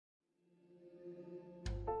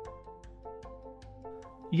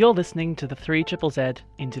You're listening to the 3ZZZ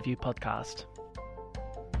interview podcast.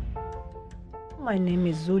 My name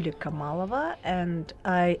is Zulya Kamalova, and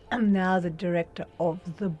I am now the director of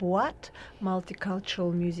the Boite,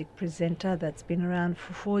 multicultural music presenter that's been around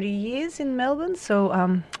for 40 years in Melbourne.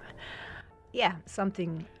 So,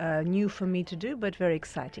 something new for me to do, but very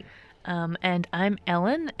exciting. And I'm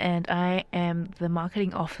Ellen, and I am the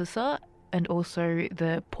marketing officer and also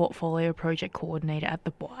the portfolio project coordinator at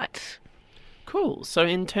the Boite. Cool. So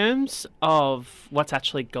in terms of what's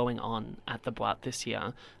actually going on at the Boite this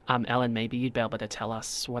year, Ellen, maybe you'd be able to tell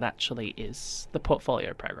us what actually is the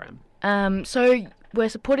portfolio program. So we're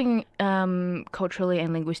supporting culturally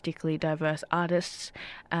and linguistically diverse artists.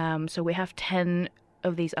 So we have 10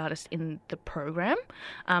 of these artists in the program,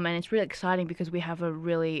 and it's really exciting because we have a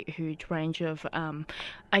really huge range of,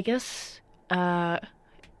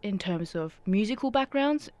 in terms of musical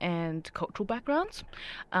backgrounds and cultural backgrounds.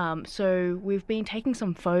 So we've been taking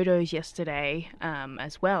some photos yesterday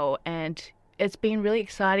as well, and it's been really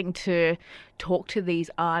exciting to talk to these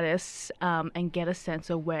artists and get a sense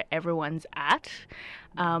of where everyone's at,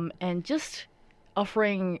 and just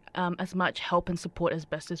offering as much help and support as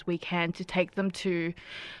best as we can to take them to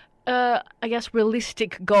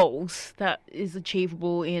realistic goals that is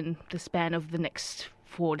achievable in the span of the next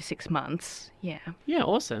 4 to 6 months. Yeah,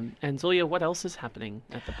 awesome. And Zulya, what else is happening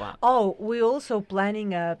at the Boite? Oh, we're also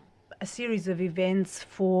planning a series of events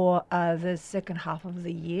for the second half of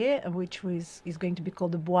the year, which is going to be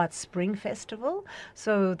called the Boite Spring Festival.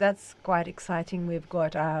 So that's quite exciting. We've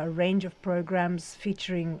got a range of programs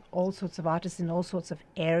featuring all sorts of artists in all sorts of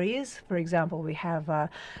areas. For example, we have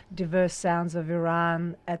Diverse Sounds of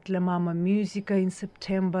Iran at La Mama Musica in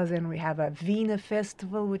September. Then we have a Veena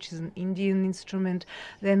Festival, which is an Indian instrument.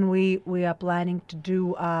 Then we are planning to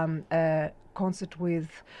do a concert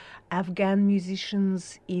with Afghan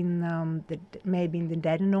musicians in maybe in the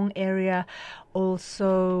Dandenong area.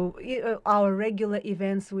 Also, our regular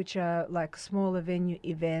events, which are like smaller venue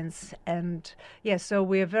events. And so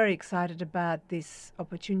we're very excited about this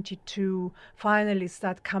opportunity to finally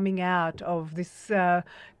start coming out of this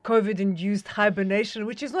COVID-induced hibernation,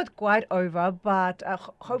 which is not quite over, but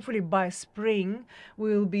hopefully by spring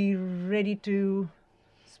we'll be ready to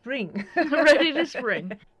spring. ready to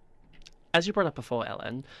spring. As you brought up before,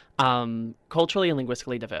 Ellen, culturally and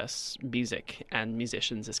linguistically diverse music and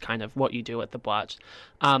musicians is kind of what you do at the Boite.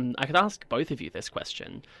 I could ask both of you this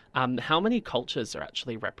question. How many cultures are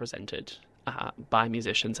actually represented by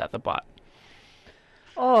musicians at the Boite?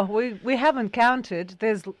 Oh, we haven't counted.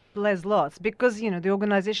 There's lots because, the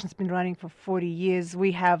organization's been running for 40 years.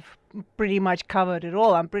 We have pretty much covered it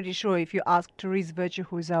all. I'm pretty sure if you ask Therese Virtue,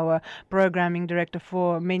 who's our programming director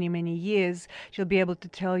for many, many years, she'll be able to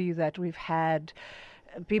tell you that we've had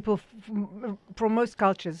people from most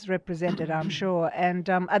cultures represented, I'm sure. And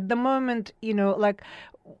at the moment,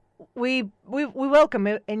 we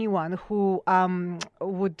welcome anyone who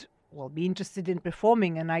would be interested in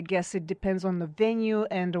performing, and I guess it depends on the venue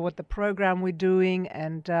and what the program we're doing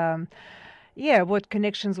and what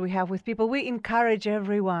connections we have with people. We encourage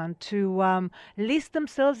everyone to list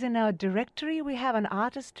themselves in our directory. We have an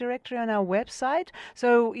artist directory on our website,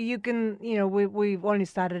 so you can, we've only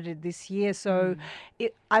started it this year, so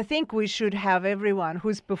I think we should have everyone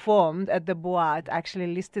who's performed at the Boite actually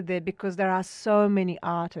listed there because there are so many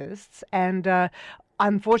artists and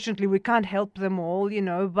unfortunately, we can't help them all,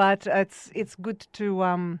 but it's good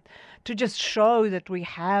to just show that we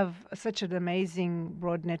have such an amazing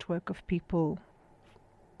broad network of people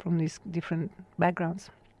from these different backgrounds.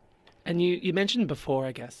 And you mentioned before,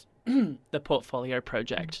 I guess, the portfolio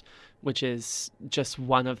project, which is just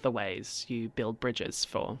one of the ways you build bridges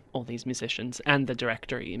for all these musicians, and the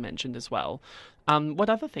directory you mentioned as well. What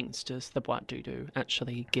other things does the Boite do to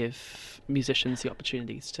actually give musicians the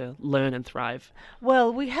opportunities to learn and thrive?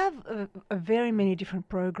 Well, we have a very many different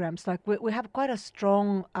programs. Like we have quite a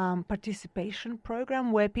strong participation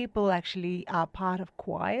program where people actually are part of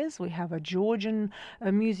choirs. We have a Georgian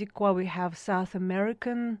music choir. We have South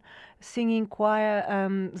American singing choir,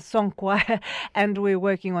 song choir, and we're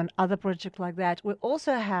working on other projects like that. We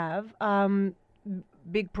also have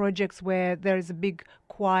big projects where there is a big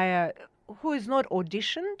choir who is not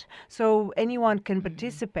auditioned, so anyone can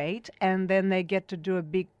participate, and then they get to do a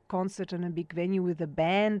big concert in a big venue with a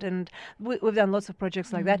band, and we've done lots of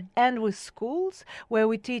projects like that, and with schools where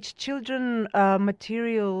we teach children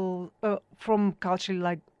material from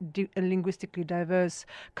culturally linguistically diverse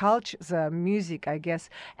cultures, music, I guess,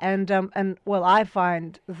 and I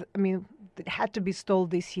find, it had to be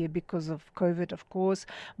stalled this year because of COVID, of course,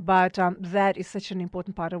 but that is such an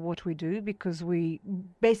important part of what we do, because we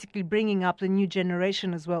basically bringing up the new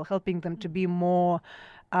generation as well, helping them to be more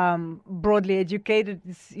broadly educated,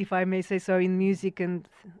 if I may say so, in music and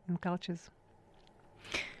cultures.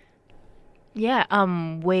 Yeah,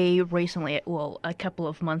 we recently, well, a couple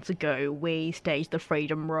of months ago, we staged the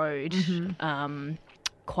Freedom Road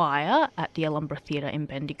choir at the Alhambra Theatre in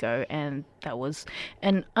Bendigo, and that was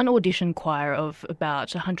an audition choir of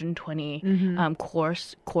about 120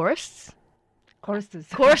 chorists.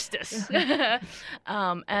 Choristers.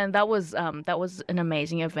 And that was an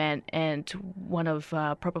amazing event, and one of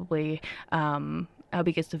probably our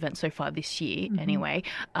biggest event so far this year anyway.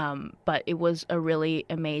 But it was a really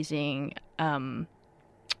amazing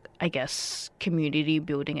I guess community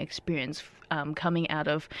building experience coming out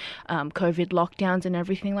of COVID lockdowns and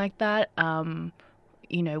everything like that.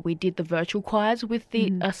 You know, we did the virtual choirs with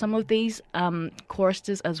the some of these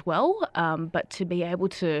choristers as well. But to be able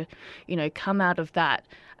to, you know, come out of that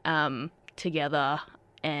together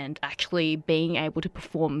and actually being able to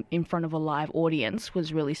perform in front of a live audience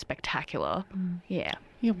was really spectacular. Yeah.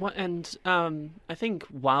 Yeah, and I think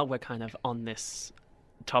while we're kind of on this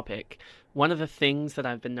topic, one of the things that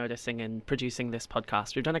I've been noticing in producing this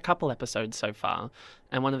podcast, we've done a couple episodes so far,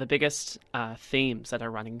 and one of the biggest themes that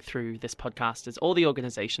are running through this podcast is all the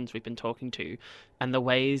organizations we've been talking to and the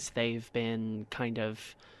ways they've been kind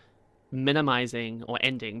of minimizing or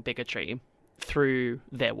ending bigotry through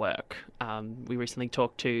their work. We recently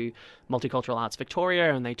talked to Multicultural Arts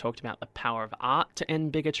Victoria, and they talked about the power of art to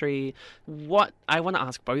end bigotry. What I want to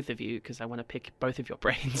ask both of you, because I want to pick both of your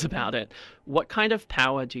brains about it, what kind of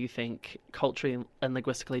power do you think culturally and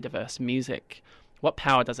linguistically diverse music, what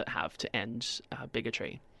power does it have to end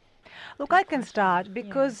bigotry? Look, I can start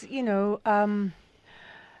because, you know,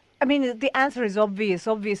 I mean, the answer is obvious.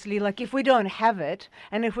 Obviously, like if we don't have it,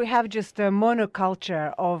 and if we have just a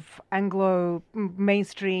monoculture of Anglo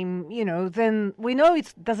mainstream, you know, then we know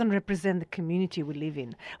it doesn't represent the community we live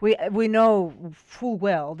in. We know full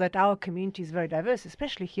well that our community is very diverse,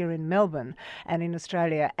 especially here in Melbourne and in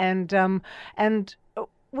Australia, and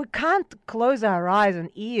we can't close our eyes and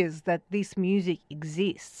ears that this music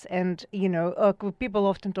exists. And, you know, people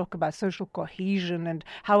often talk about social cohesion and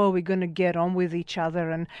how are we going to get on with each other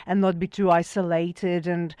and not be too isolated.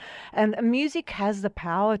 And music has the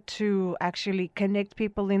power to actually connect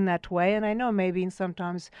people in that way. And I know maybe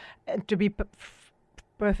sometimes, to be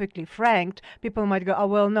perfectly frank, people might go, oh,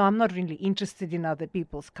 well, no, I'm not really interested in other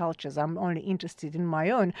people's cultures. I'm only interested in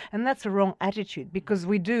my own. And that's a wrong attitude, because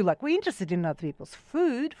we're interested in other people's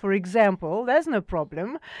food, for example. There's no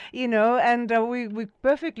problem, you know, and we're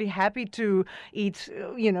perfectly happy to eat,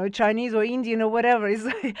 you know, Chinese or Indian or whatever is,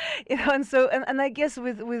 you know, and so, and I guess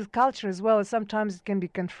with culture as well, sometimes it can be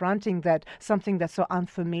confronting that something that's so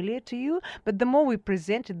unfamiliar to you, but the more we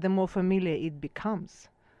present it, the more familiar it becomes.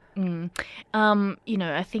 You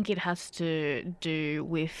know, I think it has to do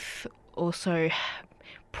with also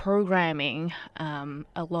programming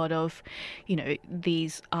a lot of, you know,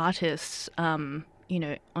 these artists, you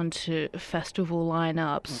know, onto festival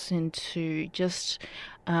lineups, into just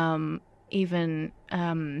even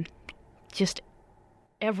just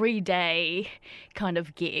everyday kind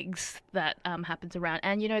of gigs that happens around.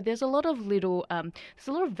 And, you know, there's a lot of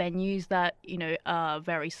venues that, you know, are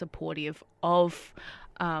very supportive of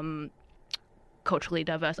culturally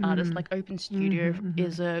diverse artists. Like Open Studio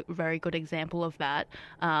is a very good example of that.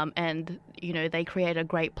 And, you know, they create a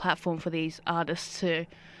great platform for these artists to,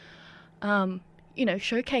 you know,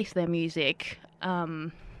 showcase their music.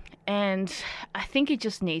 And I think it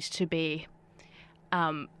just needs to be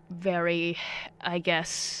very, I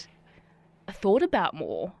guess, thought about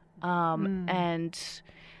more. And,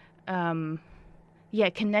 yeah,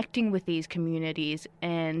 connecting with these communities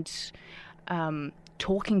and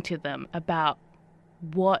talking to them about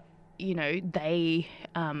what, you know, they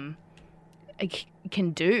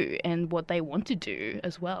can do and what they want to do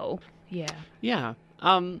as well. Yeah.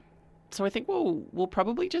 So I think we'll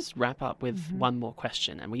probably just wrap up with one more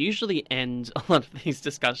question, and we usually end a lot of these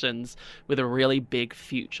discussions with a really big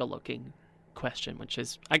future-looking question, which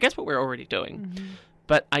is, I guess, what we're already doing.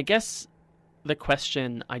 But I guess the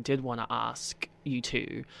question I did want to ask you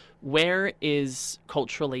two, where is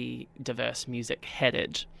culturally diverse music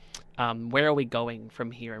headed? Where are we going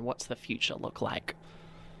from here, and what's the future look like?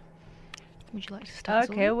 Would you like to start?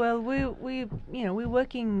 Okay, well, we you know, we're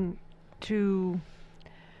working to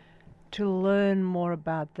learn more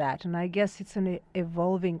about that, and I guess it's an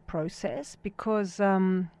evolving process, because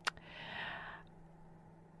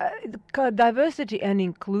Diversity and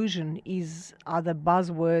inclusion are the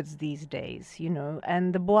buzzwords these days,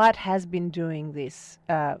 and the Boite has been doing this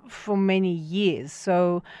for many years.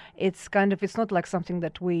 So it's not like something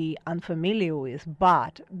that we unfamiliar with,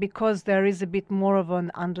 but because there is a bit more of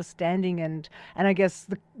an understanding, and I guess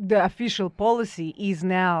the official policy is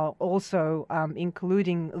now also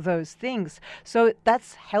including those things. So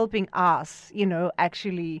that's helping us,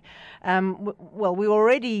 actually. We're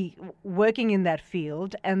already working in that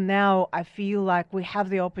field, and now I feel like we have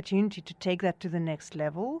the opportunity to take that to the next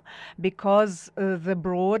level because the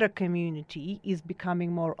broader community is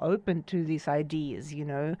becoming more open to these ideas,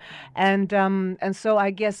 and so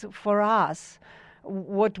I guess for us,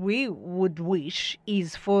 what we would wish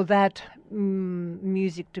is for that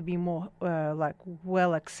music to be more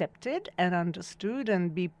well accepted and understood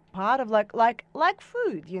and be part of like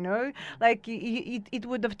food, like it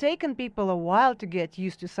would have taken people a while to get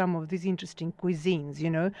used to some of these interesting cuisines.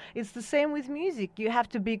 It's the same with music. You have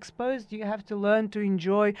to be exposed, you have to learn to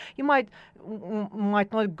enjoy. You might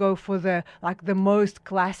not go for the most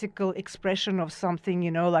classical expression of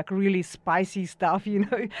something, like really spicy stuff,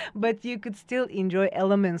 but you could still enjoy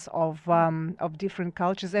elements of different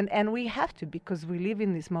cultures, and we have to, because we live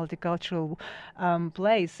in this multicultural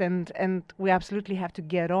place, and we absolutely have to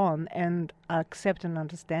get on and accept and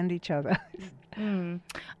understand each other.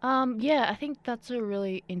 Yeah, I think that's a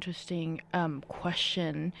really interesting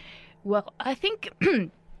question. Well, I think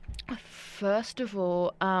first of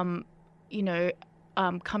all,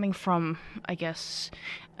 coming from, I guess,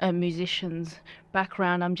 a musician's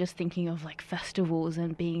background, I'm just thinking of like festivals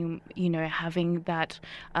and being, having that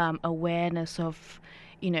awareness of,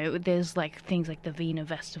 there's like things like the Wiener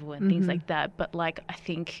Festival and things like that. But like, I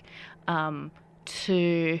think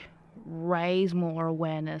to raise more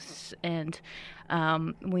awareness, and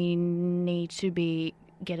we need to be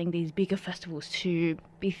getting these bigger festivals to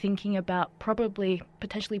be thinking about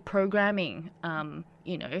potentially programming,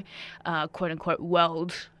 quote unquote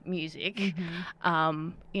world music,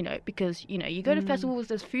 because, you go to festivals,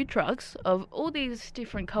 there's food trucks of all these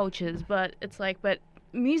different cultures, but it's like, but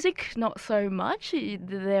music, not so much.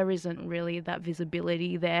 There isn't really that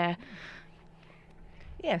visibility there.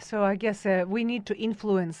 Yeah, so I guess we need to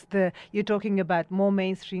influence you're talking about more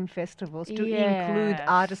mainstream festivals to include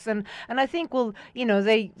artists. And I think,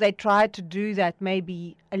 they try to do that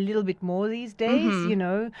maybe a little bit more these days,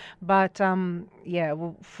 but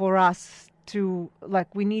for us to,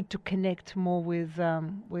 we need to connect more with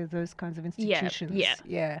those kinds of institutions.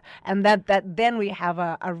 Yeah. And that then we have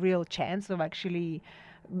a real chance of actually,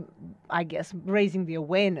 I guess, raising the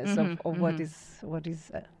awareness of what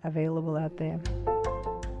is available out there.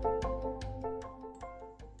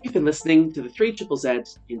 You've been listening to the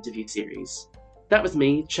 3ZZZ interview series. That was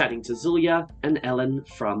me chatting to Zulya and Ellen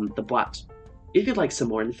from the Boite. If you'd like some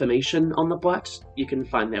more information on the Boite, you can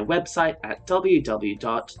find their website at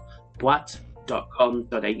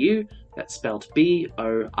www.boite.com.au. That's spelled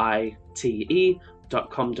BOITE.com.au.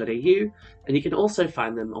 And you can also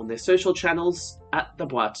find them on their social channels at the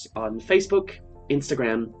Boite on Facebook,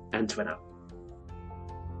 Instagram, and Twitter.